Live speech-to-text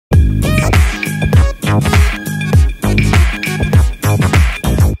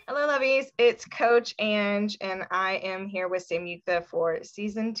Coach Ang, and I am here with Samyuktha for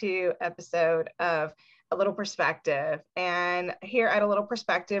season 2 episode of A Little Perspective. And here at A Little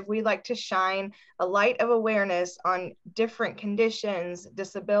Perspective, we like to shine a light of awareness on different conditions,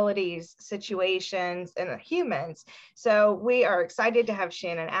 disabilities, situations, and humans. So we are excited to have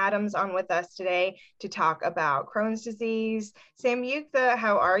Shannon Adams on with us today to talk about Crohn's disease. Samyuktha,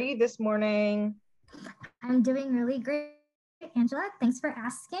 how are you this morning? I'm doing really great, Angela. Thanks for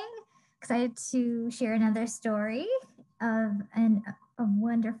asking. Excited to share another story of a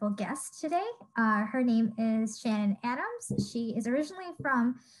wonderful guest today. Her name is Shannon Adams. She is originally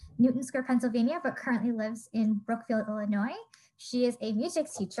from Newton Square, Pennsylvania, but currently lives in Brookfield, Illinois. She is a music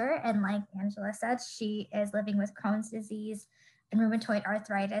teacher, and like Angela said, she is living with Crohn's disease and rheumatoid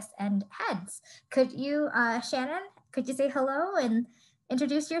arthritis and hEDS. Could you, Shannon, could you say hello and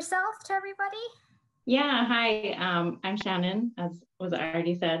introduce yourself to everybody? Yeah, hi, I'm Shannon, as was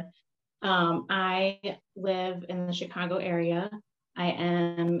already said. I live in the Chicago area. I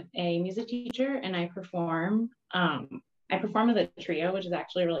am a music teacher and I perform. I perform with a trio, which is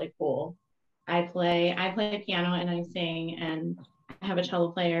actually really cool. I play piano and I sing, and I have a cello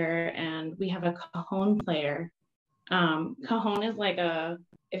player and we have a cajon player. Cajon is like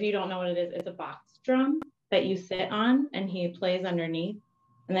if you don't know what it is, it's a box drum that you sit on and he plays underneath.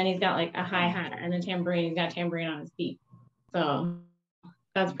 And then he's got like a hi-hat and a tambourine. He's got a tambourine on his feet. So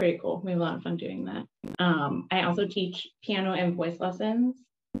that's pretty cool. We have a lot of fun doing that. I also teach piano and voice lessons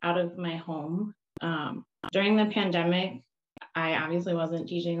out of my home. During the pandemic, I obviously wasn't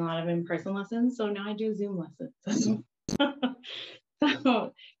teaching a lot of in-person lessons. So now I do Zoom lessons.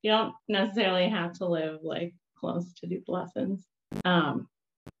 So you don't necessarily have to live like close to do the lessons.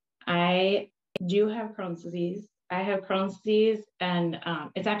 I do have Crohn's disease. I have Crohn's disease, and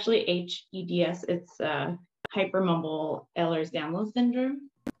it's actually hEDS. It's Hypermobile Ehlers-Danlos syndrome.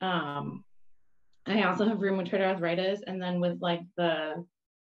 I also have rheumatoid arthritis, and then with like the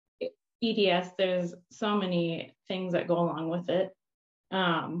EDS, there's so many things that go along with it.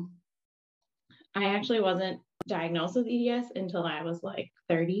 I actually wasn't diagnosed with EDS until I was like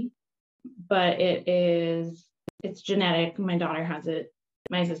 30, but it's genetic. My daughter has it.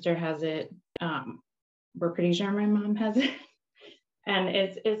 My sister has it. We're pretty sure my mom has it. And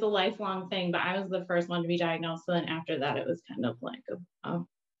it's a lifelong thing, but I was the first one to be diagnosed. And then after that, it was kind of like a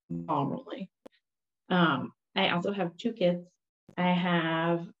ball rolling. I also have 2 kids. I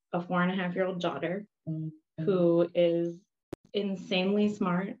have a 4.5-year-old daughter who is insanely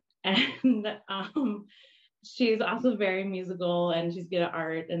smart. And she's also very musical and she's good at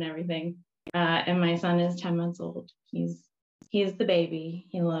art and everything. And my son is 10 months old. He's the baby.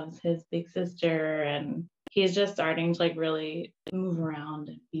 He loves his big sister, and he's just starting to like really move around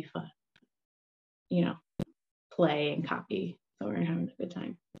and be fun, play and copy. So we're having a good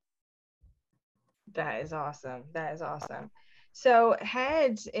time. That is awesome. That is awesome. So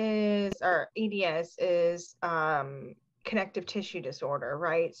hEDS or EDS is connective tissue disorder,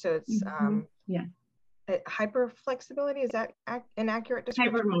 right? So it's hyperflexibility. Is that an accurate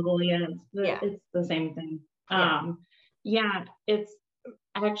description? Hypermobile, it's the same thing. It's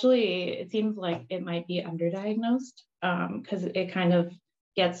actually, it seems like it might be underdiagnosed because it kind of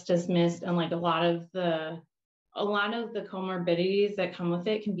gets dismissed, and like a lot of the comorbidities that come with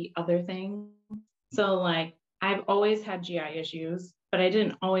it can be other things. So like I've always had GI issues, but I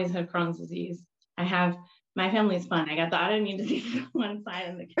didn't always have Crohn's disease. My family's fun. I got the autoimmune disease on one side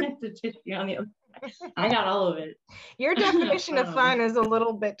and the connective tissue on the other side. I got all of it. Your definition of fun is a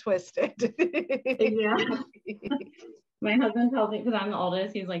little bit twisted. Yeah. My husband tells me, because I'm the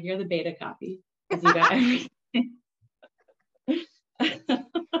oldest, he's like, you're the beta copy because you got everything.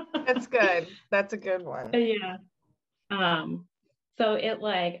 That's good. That's a good one. Yeah. So it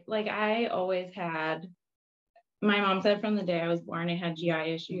like I always had, my mom said from the day I was born, I had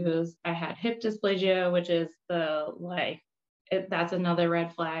GI issues. I had hip dysplasia, which is that's another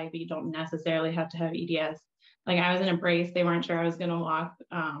red flag, but you don't necessarily have to have EDS. Like I was in a brace. They weren't sure I was going to walk.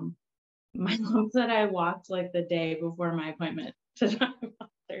 My mom said I walked like the day before my appointment to talk about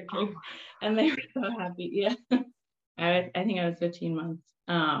surgery, and they were so happy. Yeah. I think I was 15 months.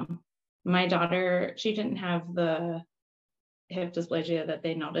 My daughter, she didn't have the hip dysplasia that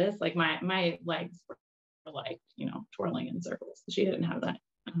they noticed. Like my legs were like, twirling in circles. She didn't have that.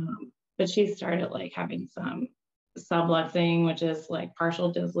 But she started like having some subluxing, which is like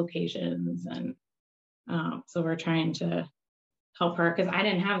partial dislocations. And so we're trying to help her because I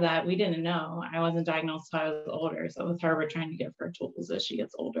didn't have that. We didn't know. I wasn't diagnosed until I was older. So with her, we're trying to give her tools as she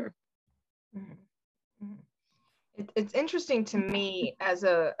gets older. Mm-hmm. It's interesting to me as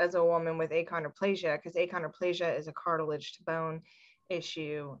a woman with achondroplasia, because achondroplasia is a cartilage to bone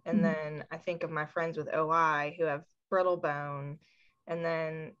issue. And then I think of my friends with OI who have brittle bone. And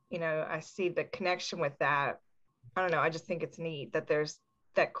then, you know, I see the connection with that. I don't know. I just think it's neat that there's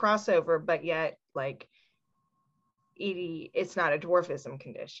that crossover, but yet like it's not a dwarfism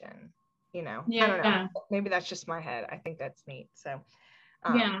condition, you know. Yeah. I don't know. Maybe that's just my head. I think that's neat. So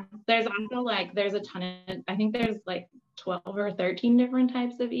yeah, there's also like there's a ton of, I think there's like 12 or 13 different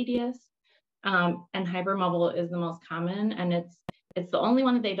types of EDS. And hypermobile is the most common, and it's the only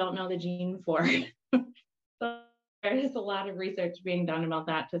one that they don't know the gene for. So there's a lot of research being done about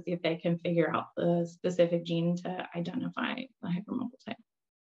that to see if they can figure out the specific gene to identify the hypermobile type.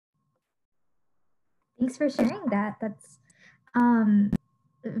 Thanks for sharing that. That's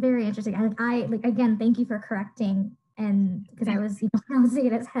very interesting. I like, again, thank you for correcting, and because I was, pronouncing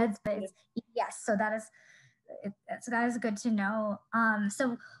it as hEDS, but it's yes. So that is good to know.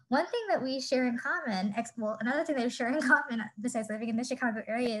 So one thing that we share in common, another thing that we share in common besides living in the Chicago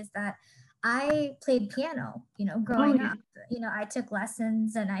area is that I played piano, growing up. I took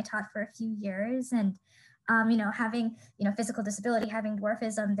lessons and I taught for a few years, and having, physical disability, having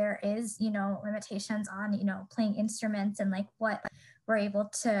dwarfism, there is, limitations on, playing instruments and like what we're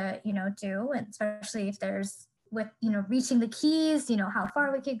able to, do. And especially if there's with, reaching the keys, how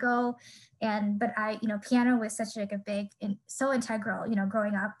far we could go. But piano was such like a big and so integral,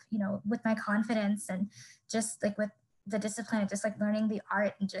 growing up, with my confidence and just like with the discipline of just like learning the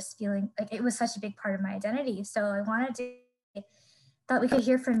art and just feeling like it was such a big part of my identity. So I thought we could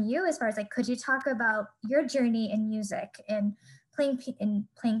hear from you as far as like, could you talk about your journey in music and playing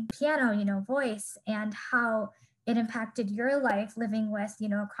piano, voice, and how it impacted your life living with,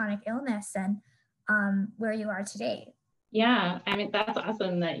 chronic illness and where you are today? Yeah, I mean, that's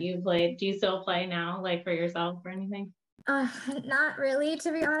awesome that you played. Do you still play now, like for yourself or anything? Not really,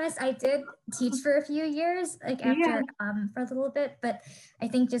 to be honest. I did teach for a few years, like after for a little bit, but I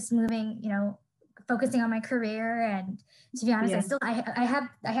think just moving, focusing on my career, and to be honest, I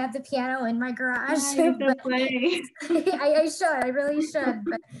have the piano in my garage. But I really should,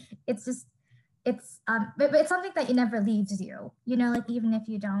 but it's just but it's something that never leaves you, like even if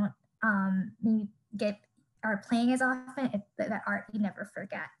you don't maybe are playing as often, that art you never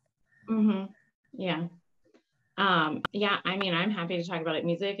forget. Yeah. Yeah, I mean, I'm happy to talk about it.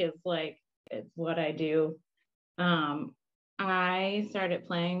 Music is like, it's what I do. I started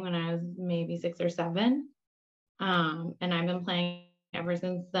playing when I was maybe 6 or 7. And I've been playing ever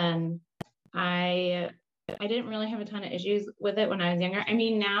since then. I didn't really have a ton of issues with it when I was younger. I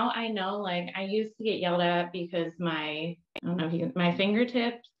mean, now I know, like, I used to get yelled at because my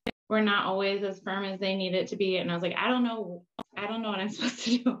fingertips were not always as firm as they needed to be. And I was like, I don't know what I'm supposed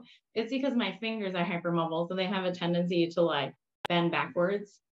to do. It's because my fingers are hypermobile, so they have a tendency to like bend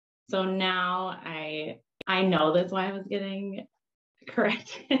backwards. So now I know that's why I was getting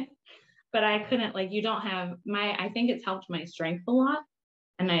corrected. But I couldn't, like, I think it's helped my strength a lot.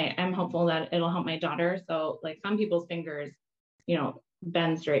 And I am hopeful that it'll help my daughter. So like some people's fingers,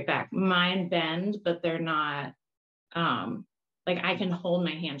 bend straight back. Mine bend, but they're not, like I can hold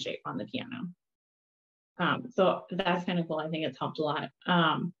my hand shape on the piano. So that's kind of cool. I think it's helped a lot.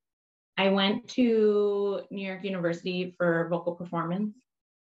 I went to New York University for vocal performance.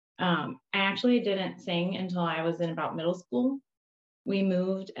 I actually didn't sing until I was in about middle school. We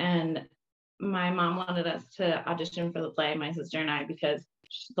moved and my mom wanted us to audition for the play, my sister and I, because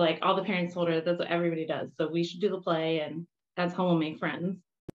like all the parents told her that's what everybody does. So we should do the play and that's how we'll make friends.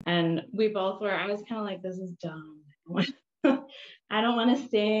 And we both were, I was kind of like, this is dumb. I don't want to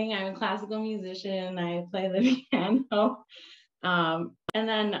sing. I'm a classical musician. I play the piano. And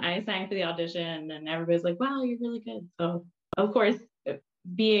then I sang for the audition and everybody's like, wow, you're really good. So of course,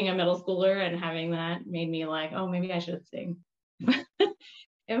 being a middle schooler and having that made me like, oh, maybe I should sing.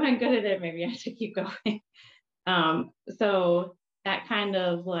 If I'm good at it, maybe I should keep going. So that kind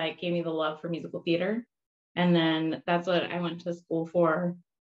of like gave me the love for musical theater. And then that's what I went to school for.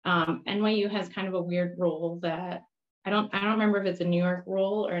 NYU has kind of a weird rule that I don't remember if it's a New York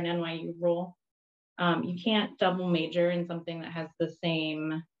rule or an NYU rule. You can't double major in something that has the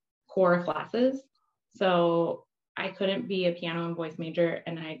same core classes. So I couldn't be a piano and voice major,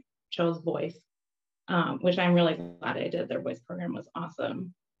 and I chose voice, which I'm really glad I did. Their voice program was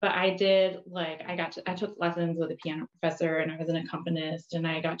awesome. But I did I took lessons with a piano professor and I was an accompanist and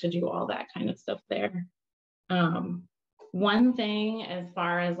I got to do all that kind of stuff there. One thing as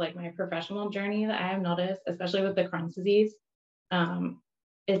far as like my professional journey that I have noticed, especially with the Crohn's disease,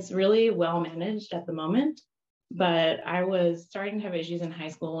 it's really well managed at the moment, but I was starting to have issues in high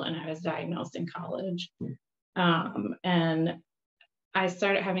school and I was diagnosed in college. And I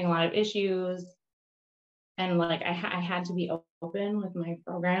started having a lot of issues. And like, I had to be open with my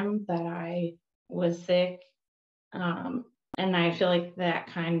program that I was sick. And I feel like that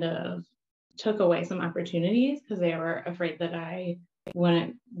kind of took away some opportunities because they were afraid that I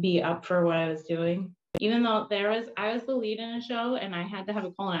wouldn't be up for what I was doing. Even though I was the lead in a show and I had to have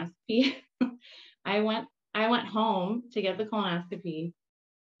a colonoscopy. I went home to get the colonoscopy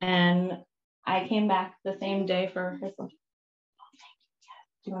and I came back the same day for rehearsal. Oh, thank you. Yes.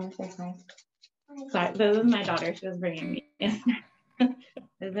 Do you want to say hi? Sorry, this is my daughter. She was bringing me in.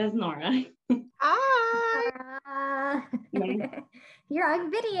 This is Nora. Hi. You're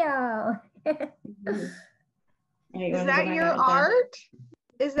on video. Is that your art?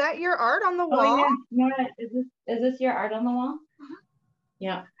 Is that your art on the wall? Oh, yeah. Nora, is this your art on the wall?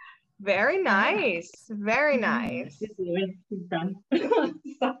 Yeah. Very nice. Very nice. She's done.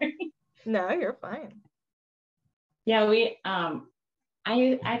 Sorry. No, you're fine. Yeah,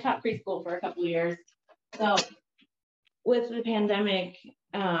 I taught preschool for a couple of years. So with the pandemic,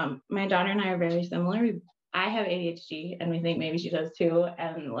 my daughter and I are very similar. I have ADHD and we think maybe she does too.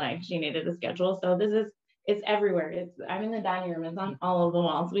 And like she needed a schedule. So it's everywhere. I'm in the dining room. It's on all of the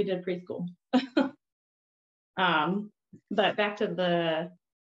walls. We did preschool. But back to the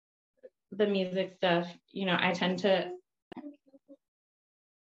music stuff, you know, I tend to,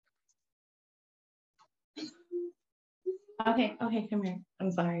 okay, come here.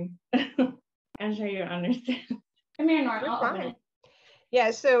 I'm sorry. I'm sure you understand. Come here, Nora. I'll open it.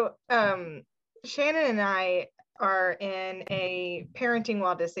 Yeah, so Shannon and I are in a parenting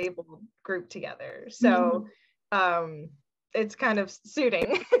while disabled group together. So it's kind of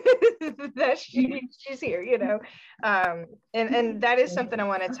suiting that she's here, you know. And that is something I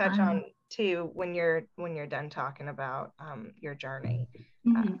want to touch on too when you're done talking about your journey.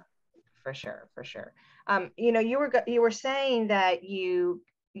 For sure. You know, you were saying that you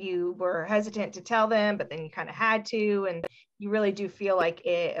were hesitant to tell them, but then you kind of had to, and you really do feel like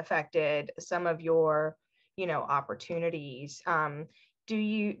it affected some of your, you know, opportunities. Do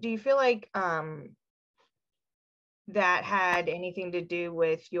you feel like that had anything to do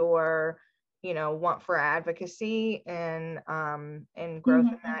with your, you know, want for advocacy and growth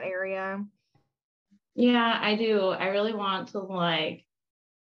in that area? Yeah, I do. I really want to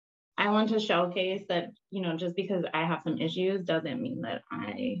I want to showcase that, you know, just because I have some issues doesn't mean that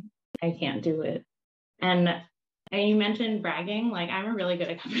I can't do it. And you mentioned bragging, like I'm a really good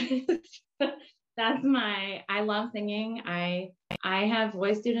at competition. I love singing. I have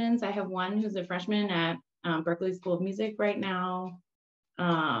voice students. I have one who's a freshman at Berklee School of Music right now.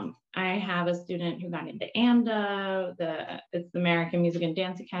 I have a student who got into AMDA, it's the American Music and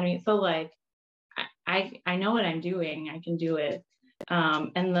Dance Academy. So like, I know what I'm doing. I can do it.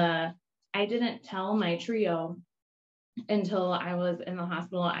 And I didn't tell my trio until I was in the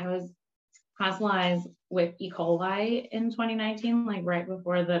hospital. I was hospitalized with E. coli in 2019, like right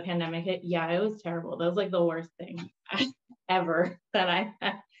before the pandemic hit. Yeah, it was terrible. That was like the worst thing ever that I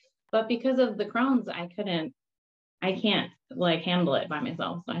had. But because of the Crohn's, I can't like handle it by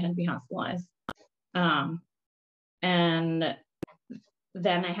myself. So I had to be hospitalized. And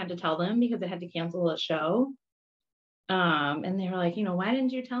then I had to tell them because I had to cancel a show. And they were like, you know, why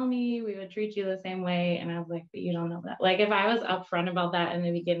didn't you tell me? We would treat you the same way. And I was like, but you don't know that. Like if I was upfront about that in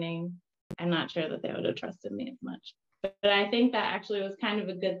the beginning, I'm not sure that they would have trusted me as much. But I think that actually was kind of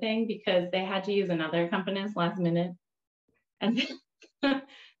a good thing because they had to use another accompanist last minute. And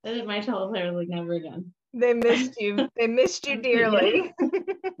then my cello player was like, never again. They missed you. They missed you dearly.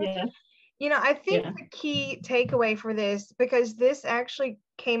 Yeah. You know, I think the key takeaway for this, because this actually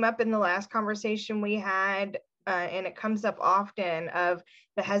came up in the last conversation we had, and it comes up often, of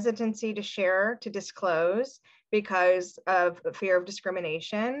the hesitancy to share, to disclose because of fear of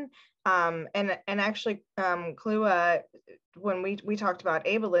discrimination. And actually, Klua, when we talked about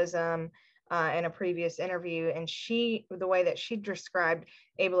ableism in a previous interview, and the way that she described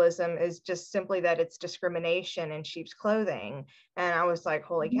ableism is just simply that it's discrimination in sheep's clothing. And I was like,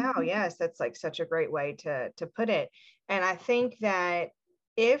 holy cow, yes, that's like such a great way to put it. And I think that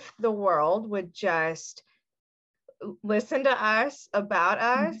if the world would just listen to us about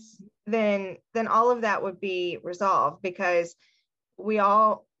us, then all of that would be resolved, because we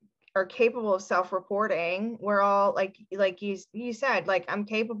all are capable of self-reporting. We're all like you said, like I'm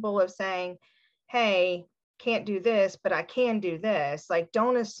capable of saying, hey, can't do this, but I can do this. Like,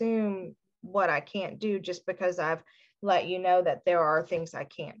 don't assume what I can't do just because I've let you know that there are things I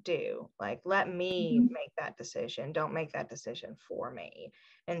can't do. Like, let me make that decision. Don't make that decision for me.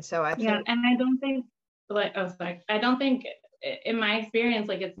 And so I think, and I don't think I don't think in my experience,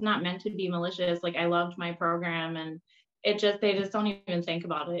 like it's not meant to be malicious. Like I loved my program and they just don't even think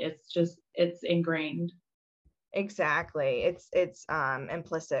about it. It's ingrained. Exactly. It's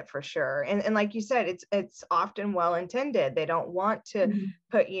implicit for sure. And like you said, it's often well intended. They don't want to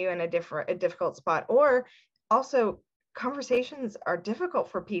put you in a difficult spot. Or also, conversations are difficult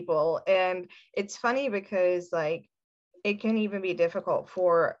for people. And it's funny because like it can even be difficult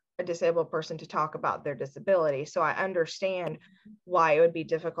for a disabled person to talk about their disability. So I understand why it would be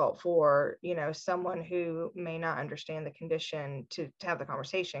difficult for, you know, someone who may not understand the condition to have the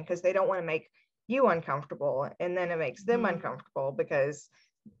conversation, because they don't want to make you uncomfortable, and then it makes them uncomfortable because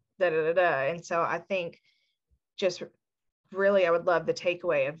da da da da. And so I think just really I would love the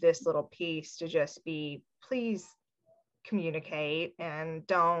takeaway of this little piece to just be, please communicate and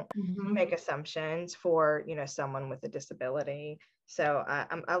don't make assumptions for, you know, someone with a disability. So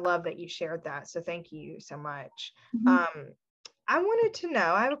I love that you shared that. So thank you so much. I wanted to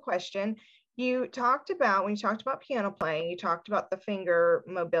know, I have a question. When you talked about piano playing, you talked about the finger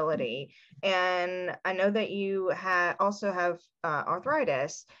mobility, and I know that you also have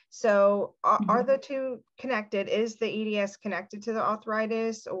arthritis. So are the two connected? Is the EDS connected to the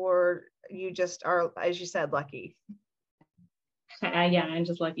arthritis, or you just are, as you said, lucky? Yeah, I'm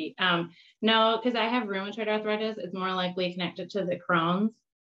just lucky. No, because I have rheumatoid arthritis. It's more likely connected to the Crohn's.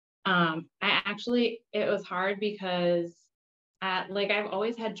 It was hard because I've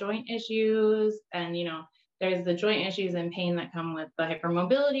always had joint issues, and you know, there's the joint issues and pain that come with the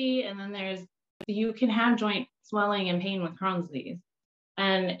hypermobility, and then you can have joint swelling and pain with Crohn's disease.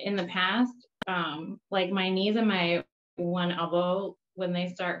 And in the past, like my knees and my one elbow, when they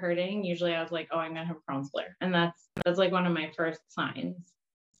start hurting, usually I was like, oh, I'm gonna have a Crohn's flare, and that's like one of my first signs.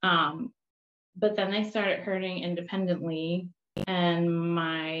 But then they started hurting independently, and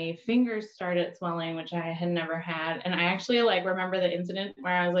my fingers started swelling, which I had never had. And I actually remember the incident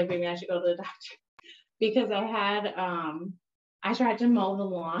where I was like, maybe I should go to the doctor, because I tried to mow the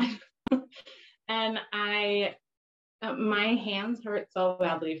lawn and my hands hurt so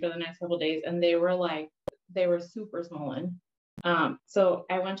badly for the next couple of days, and they were super swollen. So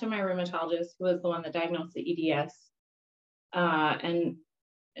I went to my rheumatologist, who was the one that diagnosed the EDS. And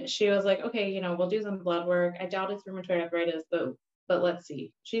she was like, okay, you know, we'll do some blood work. I doubt it's rheumatoid arthritis, but let's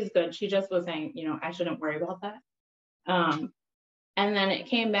see. She's good. She just was saying, you know, I shouldn't worry about that. And then it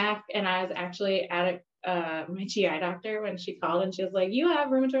came back, and I was actually at my GI doctor when she called, and she was like, you have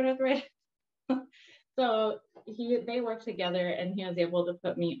rheumatoid arthritis. So they worked together, and he was able to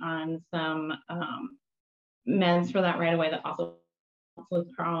put me on some meds for that right away that also helps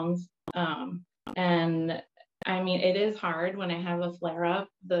with Crohn's. And I mean, it is hard when I have a flare up.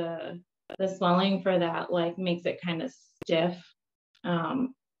 The swelling for that makes it kind of stiff.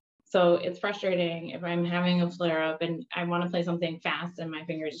 So it's frustrating if I'm having a flare up and I want to play something fast and my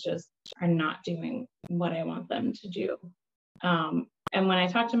fingers just are not doing what I want them to do. And when I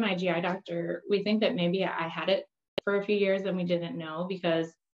talked to my GI doctor, we think that maybe I had it for a few years and we didn't know,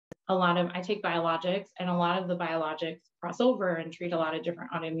 because I take biologics, and a lot of the biologics cross over and treat a lot of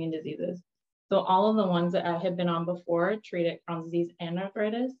different autoimmune diseases. So all of the ones that I had been on before treated Crohn's disease and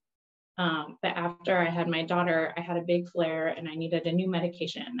arthritis. But after I had my daughter, I had a big flare and I needed a new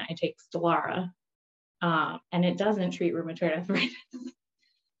medication. I take Stelara, and it doesn't treat rheumatoid arthritis.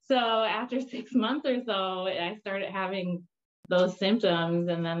 So after 6 months or so, I started having those symptoms,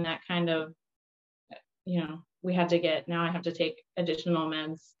 and then that kind of, you know, now I have to take additional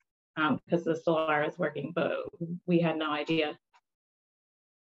meds because the Stelara is working, but we had no idea.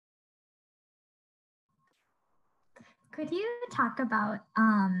 Could you talk about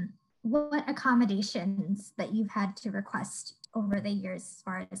what accommodations that you've had to request over the years, as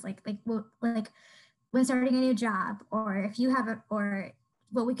far as like when starting a new job, or if you have or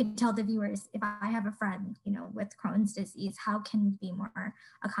what we could tell the viewers, if I have a friend, you know, with Crohn's disease, how can we be more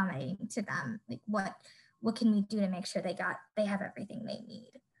accommodating to them? Like what can we do to make sure they have everything they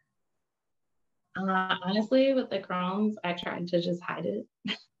need? Honestly, with the Crohn's, I tried to just hide it.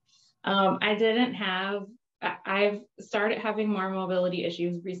 I've started having more mobility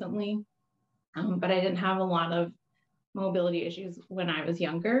issues recently, but I didn't have a lot of mobility issues when I was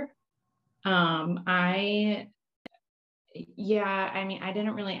younger. I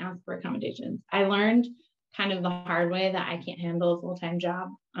didn't really ask for accommodations. I learned kind of the hard way that I can't handle a full-time job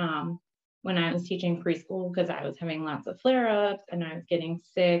when I was teaching preschool, because I was having lots of flare-ups and I was getting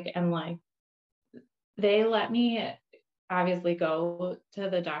sick, and they let me obviously go to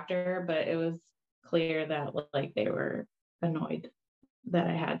the doctor, but it was clear that they were annoyed that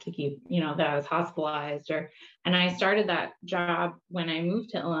I had to keep, you know, that I was hospitalized, and I started that job when I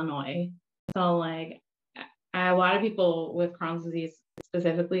moved to Illinois. So a lot of people with Crohn's disease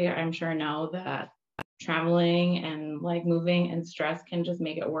specifically, I'm sure, know that traveling and moving and stress can just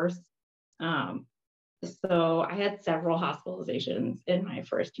make it worse. So I had several hospitalizations in my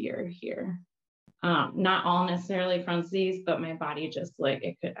first year here. Not all necessarily Crohn's disease, but my body just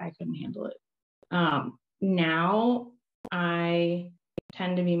like I couldn't handle it. Now I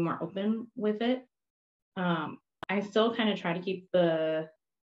tend to be more open with it. I still kind of try to keep the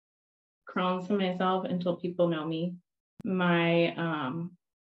Crohn's to myself until people know me. My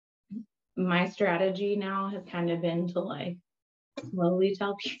strategy now has kind of been to like slowly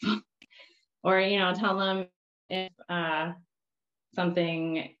tell people, or tell them if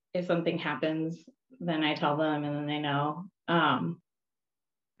something happens, then I tell them, and then they know.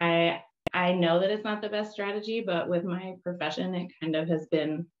 I know that it's not the best strategy, but with my profession, it kind of has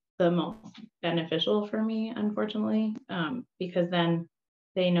been the most beneficial for me, unfortunately, because then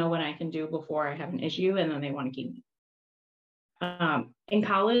they know what I can do before I have an issue, and then they want to keep me. In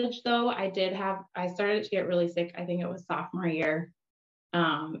college, though, I started to get really sick. I think it was sophomore year.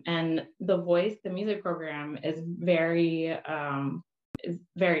 And the music program is very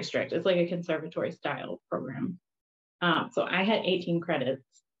strict. It's like a conservatory style program. So I had 18 credits,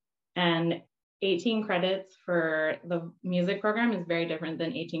 and 18 credits for the music program is very different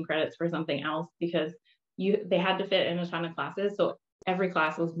than 18 credits for something else, because they had to fit in a ton of classes. So every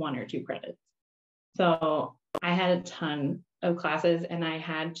class was 1 or 2 credits. So I had a ton of classes, and I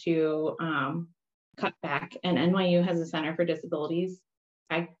had to cut back. And NYU has a Center for Disabilities.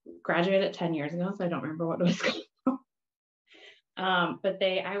 I graduated 10 years ago, so I don't remember what it was called. But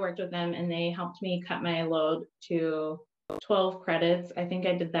I worked with them, and they helped me cut my load to 12 credits. I think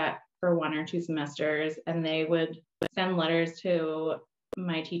I did that for 1 or 2 semesters, and they would send letters to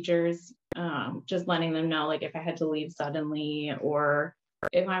my teachers, just letting them know, like, if I had to leave suddenly, or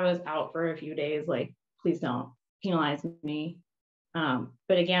if I was out for a few days, like, please don't penalize me.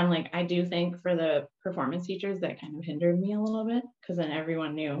 But again, like, I do think for the performance teachers, that kind of hindered me a little bit, because then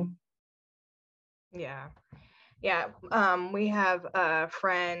everyone knew. Yeah. We have a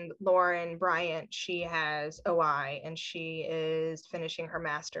friend, Lauren Bryant. She has OI, and she is finishing her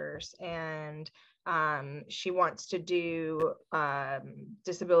master's, and she wants to do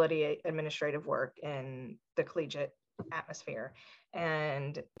disability administrative work in the collegiate atmosphere.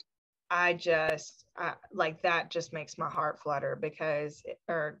 And I just like, that just makes my heart flutter, because,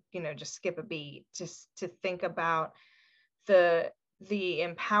 just skip a beat, just to think about the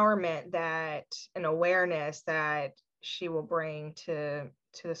empowerment and awareness that she will bring to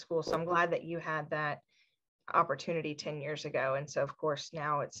the school. So I'm glad that you had that opportunity 10 years ago. And so of course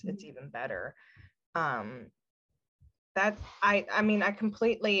now it's even better. That I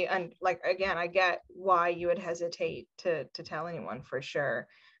completely, and like, again, I get why you would hesitate to tell anyone, for sure.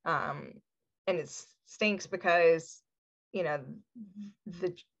 And it stinks, because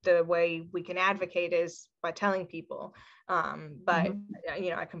the way we can advocate is by telling people, but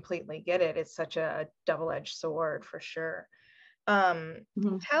I completely get it. It's such a double-edged sword, for sure.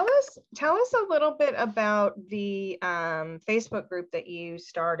 Tell us a little bit about the Facebook group that you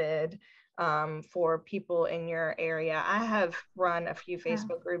started for people in your area. I have run a few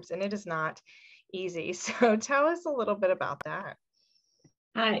Facebook groups, and it is not easy. So tell us a little bit about that.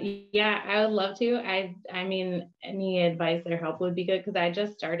 Yeah, I would love to. I mean, any advice or help would be good, because I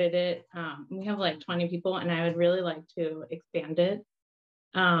just started it. We have like 20 people, and I would really like to expand it.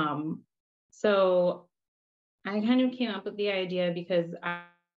 So I kind of came up with the idea because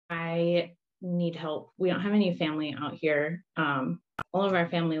I need help. We don't have any family out here. All of our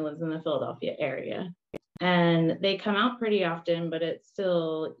family lives in the Philadelphia area, and they come out pretty often, but it's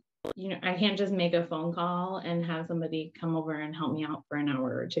still, I can't just make a phone call and have somebody come over and help me out for an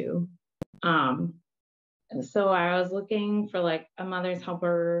hour or 2. So I was looking for like a mother's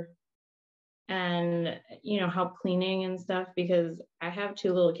helper, and, help cleaning and stuff, because I have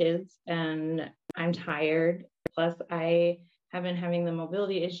 2 little kids and I'm tired. Plus I have been having the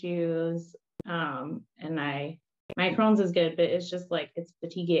mobility issues. And my Crohn's is good, but it's just like, it's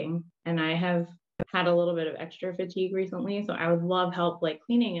fatiguing, and I have had a little bit of extra fatigue recently. So I would love help, like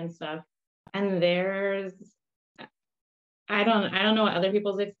cleaning and stuff. And I don't know what other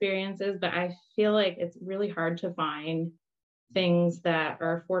people's experience is, but I feel like it's really hard to find things that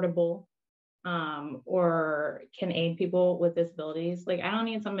are affordable, or can aid people with disabilities. Like, I don't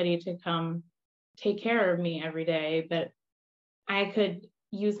need somebody to come take care of me every day, but I could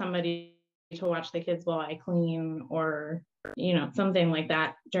use somebody to watch the kids while I clean, or something like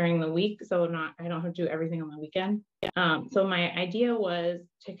that during the week, so I don't have to do everything on the weekend. So my idea was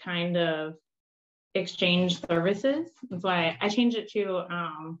to kind of exchange services. That's why I changed it to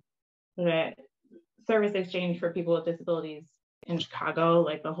the service exchange for people with disabilities in Chicago,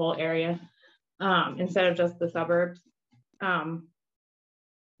 like the whole area, instead of just the suburbs.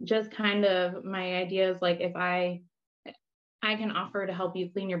 just kind of my idea is like, if I can offer to help you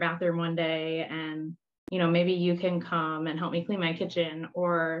clean your bathroom one day, and, you know, maybe you can come and help me clean my kitchen,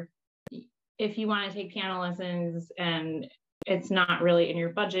 or if you want to take piano lessons and it's not really in your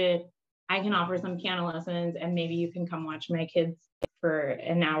budget, I can offer some piano lessons and maybe you can come watch my kids for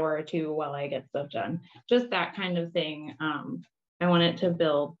an hour or two while I get stuff done. Just that kind of thing. I wanted to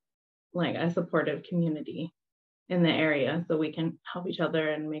build like a supportive community in the area so we can help each other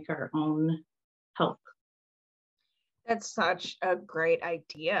and make our own health. That's such a great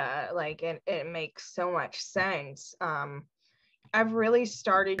idea. Like, it makes so much sense. I've really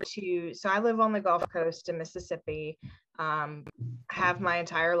started to, so I live on the Gulf Coast in Mississippi, have my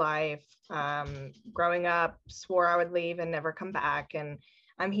entire life. Growing up, swore I would leave and never come back. And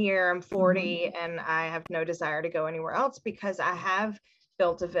I'm here, I'm 40, and I have no desire to go anywhere else because I have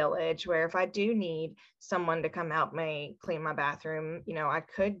built a village where if I do need someone to come help me clean my bathroom, you know, I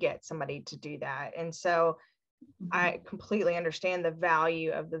could get somebody to do that. And so I completely understand the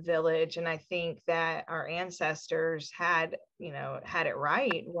value of the village. And I think that our ancestors had it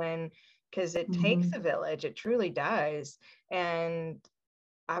right because it takes a village, it truly does. And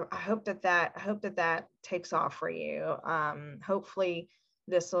I hope that takes off for you. Hopefully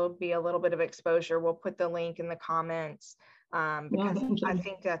this will be a little bit of exposure. We'll put the link in the comments because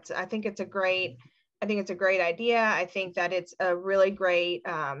I think it's a great idea. I think that it's a really great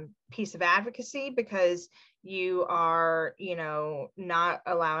piece of advocacy because you are, you know, not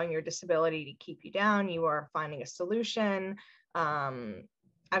allowing your disability to keep you down. You are finding a solution.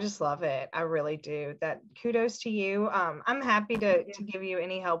 I just love it. I really do. That kudos to you. I'm happy to give you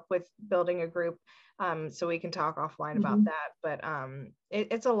any help with building a group so we can talk offline about that. But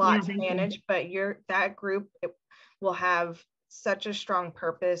it's a lot to manage, but that group will have such a strong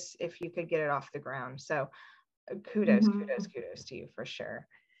purpose if you could get it off the ground. So kudos to you for sure.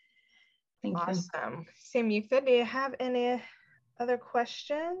 Awesome. Samyuktha, do you have any other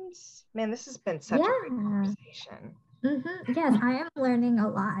questions? Man, this has been such a great conversation. Yes, I am learning a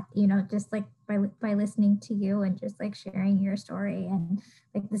lot, you know, just like by listening to you and just like sharing your story. And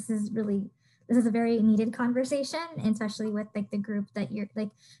like this is a very needed conversation, especially with like the group that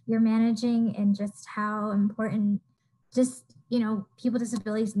you're managing, and just how important just, you know, people with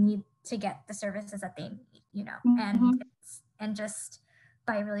disabilities need to get the services that they need, you know, and just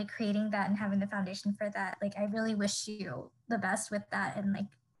by really creating that and having the foundation for that, like I really wish you the best with that. And like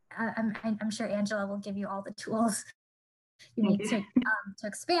I'm sure Angela will give you all the tools you need to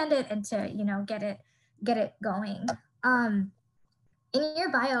expand it and to, you know, get it going. In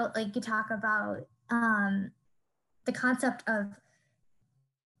your bio, like you talk about the concept of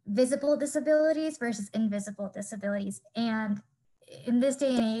visible disabilities versus invisible disabilities, and in this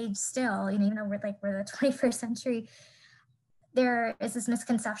day and age still, you know, even though we're the 21st century, there is this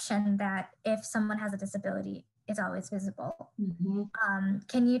misconception that if someone has a disability, it's always visible.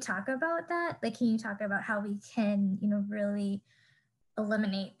 Can you talk about that? Like, can you talk about how we can, you know, really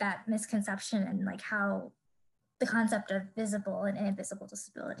eliminate that misconception and like how the concept of visible and invisible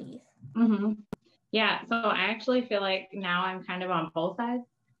disabilities? Yeah, so I actually feel like now I'm kind of on both sides,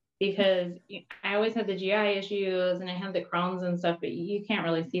 because I always had the GI issues and I had the Crohn's and stuff, but you can't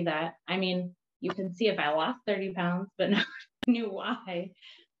really see that. I mean, you can see if I lost 30 pounds, but no one knew why.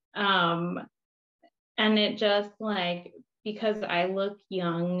 And it just like, because I look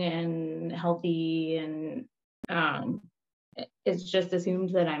young and healthy, and it's just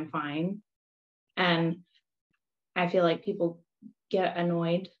assumed that I'm fine. And I feel like people get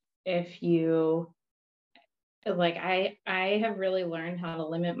annoyed if you, like, I have really learned how to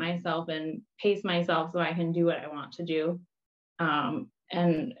limit myself and pace myself so I can do what I want to do.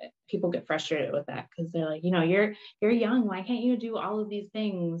 And people get frustrated with that because they're like, you know, you're young. Why can't you do all of these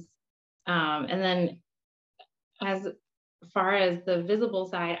things? And then as far as the visible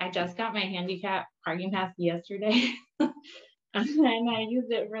side, I just got my handicap parking pass yesterday and I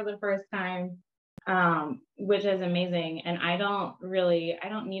used it for the first time, which is amazing. And I don't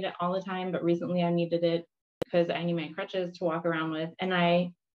need it all the time, but recently I needed it because I need my crutches to walk around with. And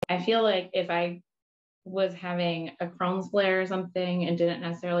I feel like if I was having a Crohn's flare or something and didn't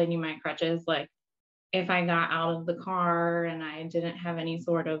necessarily need my crutches, like if I got out of the car and I didn't have any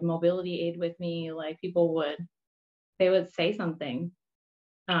sort of mobility aid with me, like people would say something.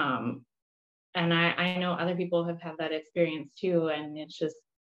 And I know other people have had that experience too. And it's just,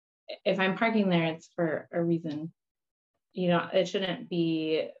 if I'm parking there, it's for a reason. You know, it shouldn't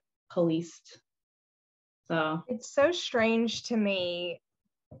be policed. So it's so strange to me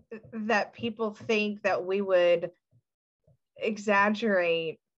that people think that we would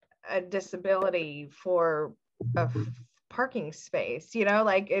exaggerate a disability for a parking space, you know,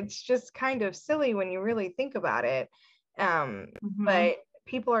 like it's just kind of silly when you really think about it. But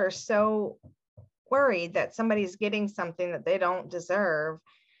people are so worried that somebody's getting something that they don't deserve,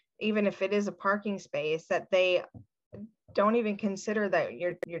 even if it is a parking space, that they don't even consider that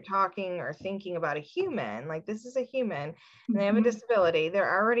you're talking or thinking about a human. Like, this is a human and they have a disability.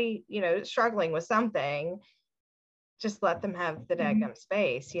 They're already, you know, struggling with something. Just let them have the daggum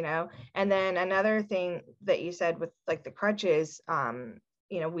space, you know. And then another thing that you said with like the crutches,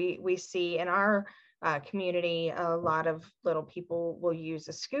 you know, we see in our community, a lot of little people will use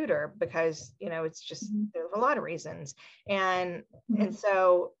a scooter because, you know, it's just, there's a lot of reasons. And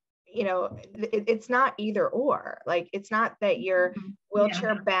so, you know, it's not either or. Like, it's not that you're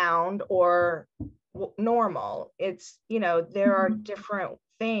wheelchair bound or normal. It's, you know, there are different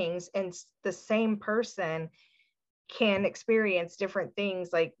things, and the same person can experience different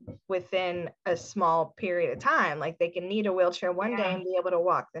things like within a small period of time. Like, they can need a wheelchair one day and be able to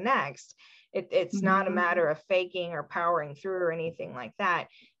walk the next. It's not a matter of faking or powering through or anything like that.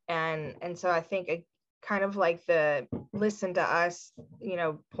 And so I think it kind of like the listen to us, you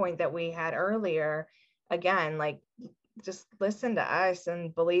know, point that we had earlier, again, like, just listen to us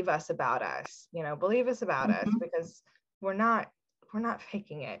and believe us about us, you know, believe us about us, because we're not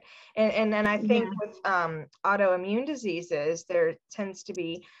faking it. And I think with autoimmune diseases, there tends to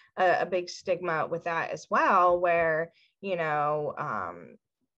be a big stigma with that as well, where, you know,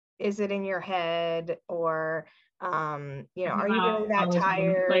 is it in your head, or you know, are you really that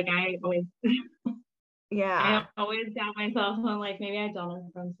tired? Like, I always I always doubt myself. I'm like, maybe I don't have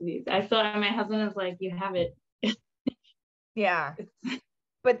Crohn's disease. My husband is like, you have it.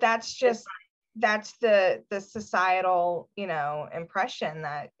 But that's just, that's the societal, you know, impression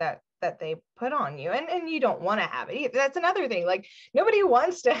that they put on you, and you don't want to have it. That's another thing. Like, nobody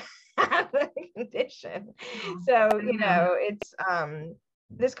wants to have a condition. So, you know, it's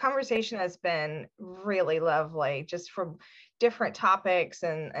this conversation has been really lovely, just from different topics,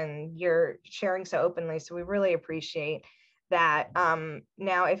 and you're sharing so openly. So we really appreciate that.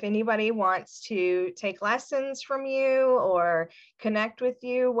 Now, if anybody wants to take lessons from you or connect with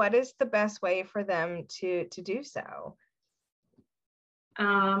you, what is the best way for them to do so?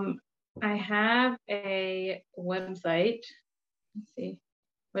 I have a website, let's see,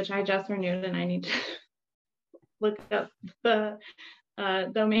 which I just renewed, and I need to look up the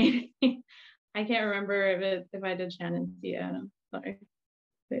domain. I can't remember if I did Shannon C. Adams. Sorry.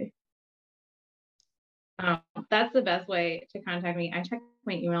 That's the best way to contact me. I check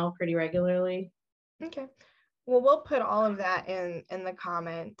my email pretty regularly. Okay. Well, we'll put all of that in the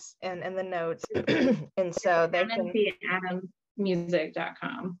comments and in the notes. And so they can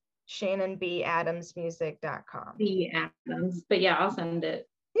ShannonBAdamsmusic.com. ShannonBAdamsmusic.com. B Adams. But yeah, I'll send it.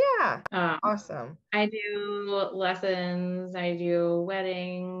 Yeah. Awesome. I do lessons, I do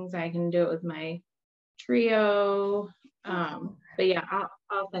weddings, I can do it with my trio. But yeah,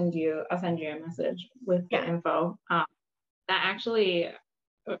 I'll send you a message with the info. That actually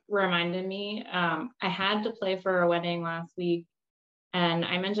reminded me, I had to play for a wedding last week, and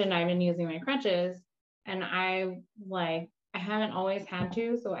I mentioned I've been using my crutches, and I haven't always had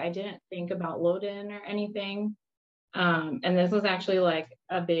to, so I didn't think about load-in or anything. And this was actually like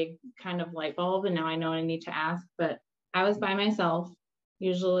a big kind of light bulb, and now I know I need to ask. But I was by myself.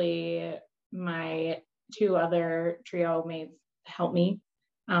 Usually my two other trio mates help me.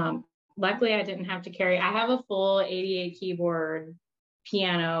 Luckily I didn't have to carry. I have a full 88 keyboard,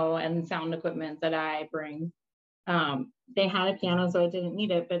 piano, and sound equipment that I bring. They had a piano, so I didn't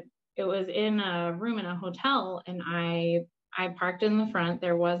need it, but it was in a room in a hotel, and I parked in the front.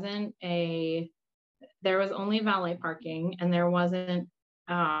 There was only valet parking, and there wasn't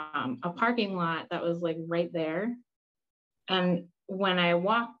a parking lot that was like right there. And when I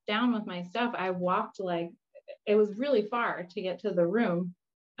walked down with my stuff, I walked like, it was really far to get to the room.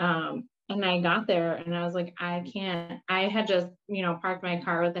 And I got there and I was like, I had just, you know, parked my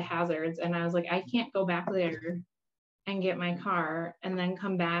car with the hazards, and I was like, I can't go back there and get my car and then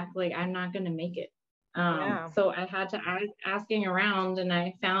come back. Like, I'm not going to make it. So I had to asking around, and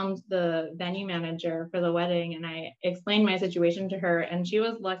I found the venue manager for the wedding, and I explained my situation to her, and I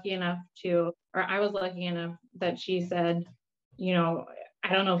was lucky enough that she said, you know,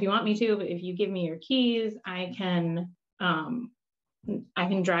 I don't know if you want me to, but if you give me your keys, I can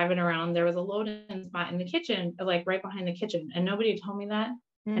drive it around. There was a load-in spot in the kitchen, like right behind the kitchen, and nobody told me that.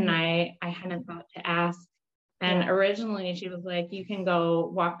 And I hadn't thought to ask. And originally she was like, you can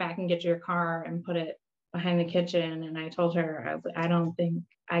go walk back and get your car and put it behind the kitchen. And I told her, I was like,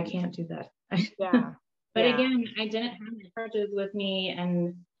 I can't do that. But again, I didn't have my crutches with me,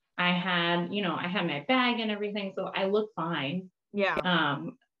 and I had my bag and everything, so I looked fine. Yeah.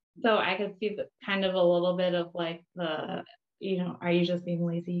 So I could see the kind of a little bit of like the, are you just being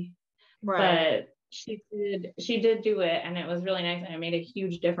lazy? Right. But she did do it, and it was really nice, and it made a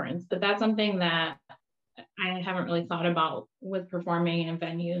huge difference. But that's something that I haven't really thought about with performing in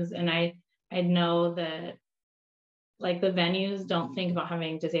venues. And I know that like the venues don't think about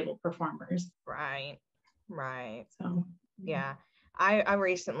having disabled performers. Right. So yeah. I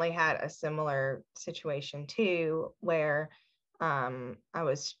recently had a similar situation too, where I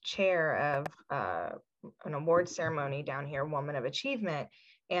was chair of an award ceremony down here, Woman of Achievement,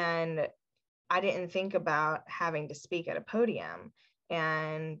 and I didn't think about having to speak at a podium.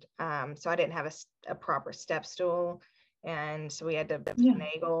 And so I didn't have a proper step stool. And so we had to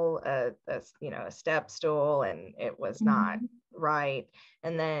finagle a step stool, and it was not right.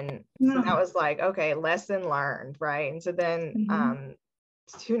 And then so that was like, okay, lesson learned, right? And so then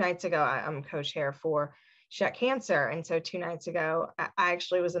 2 nights ago, I'm co-chair for Shut Cancer. And so 2 nights ago, I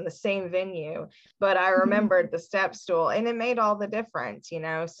actually was in the same venue, but I remembered the step stool, and it made all the difference,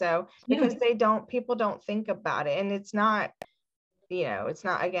 so because people don't think about it. And it's not, it's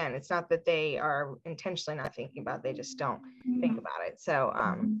not that they are intentionally not thinking about it, they just don't think about it. So,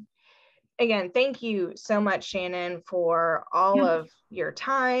 again, thank you so much, Shannon, for all of your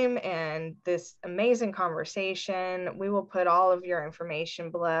time and this amazing conversation. We will put all of your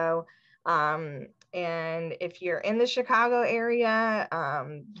information below. And if you're in the Chicago area,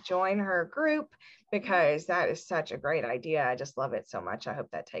 join her group, because that is such a great idea. I just love it so much. I hope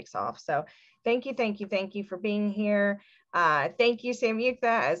that takes off. So thank you for being here. Thank you, Samyuktha,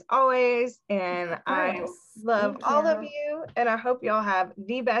 as always. And I love all of you, and I hope y'all have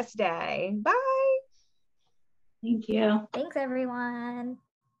the best day. Bye. Thank you. Thanks, everyone.